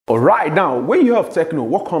Alright, now when you have Tecno,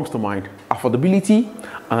 what comes to mind? Affordability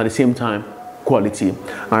and at the same time quality.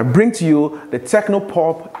 And I bring to you the Tecno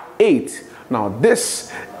Pop 8. Now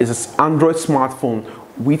this is an Android smartphone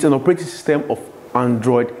with an operating system of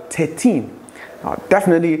Android 13. Now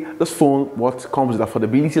definitely this phone what comes with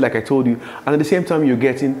affordability, like I told you, and at the same time you're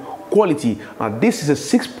getting quality. Now this is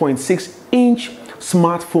a 6.6-inch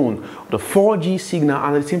smartphone, the 4G signal,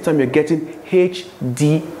 and at the same time you're getting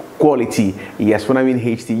HD quality. Yes, when I mean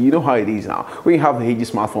HD, you know how it is now. When you have the HD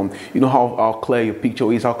smartphone, you know how clear your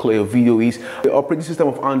picture is, how clear your video is. The operating system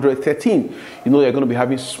of Android 13, you know you're going to be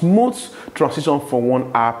having smooth transition from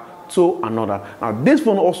one app to another. Now this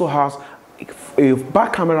phone also has a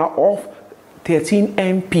back camera of 13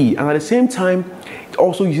 MP, and at the same time it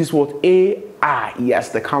also uses what AI. Yes,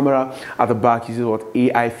 the camera at the back uses what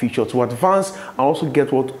AI feature to advance and also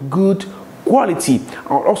get what good quality,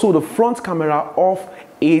 and also the front camera of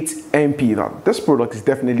 8 MP. Now this product is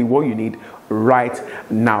definitely what you need right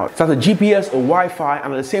now. It has a GPS, a Wi-Fi,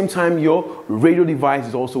 and at the same time your radio device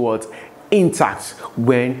is also what intact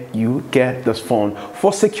when you get this phone.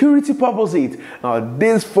 For security purposes,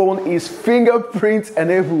 this phone is fingerprint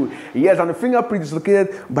enabled. Yes, and the fingerprint is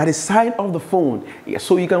located by the side of the phone. Yes,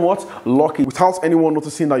 so you can what lock it without anyone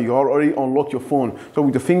noticing that you already unlocked your phone. So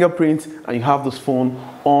with the fingerprint, and you have this phone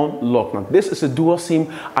unlocked. Now this is a dual SIM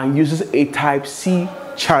and uses a Type-C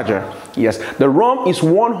charger. Yes, the ROM is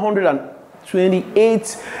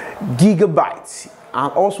 128 gigabytes. And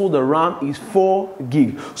also the RAM is 4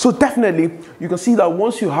 gig. So definitely you can see that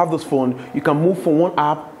once you have this phone, you can move from one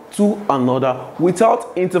app to another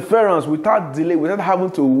without interference, without delay, without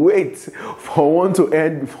having to wait for one to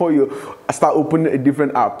end before you start opening a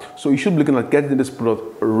different app. So you should be looking at getting this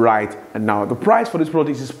product right now. The price for this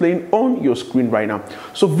product is displaying on your screen right now.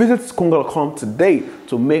 So visit konga.com today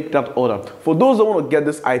to make that order. For those that want to get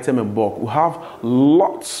this item in bulk, we have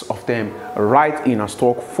lots of them right in our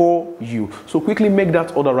stock for you. So quickly make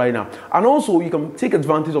that order right now. And also you can take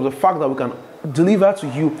advantage of the fact that we can deliver to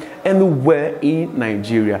you anywhere in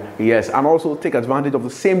Nigeria. Yes, and also take advantage of the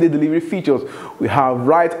same-day delivery features we have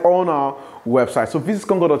right on our website. So visit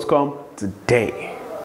konga.com today.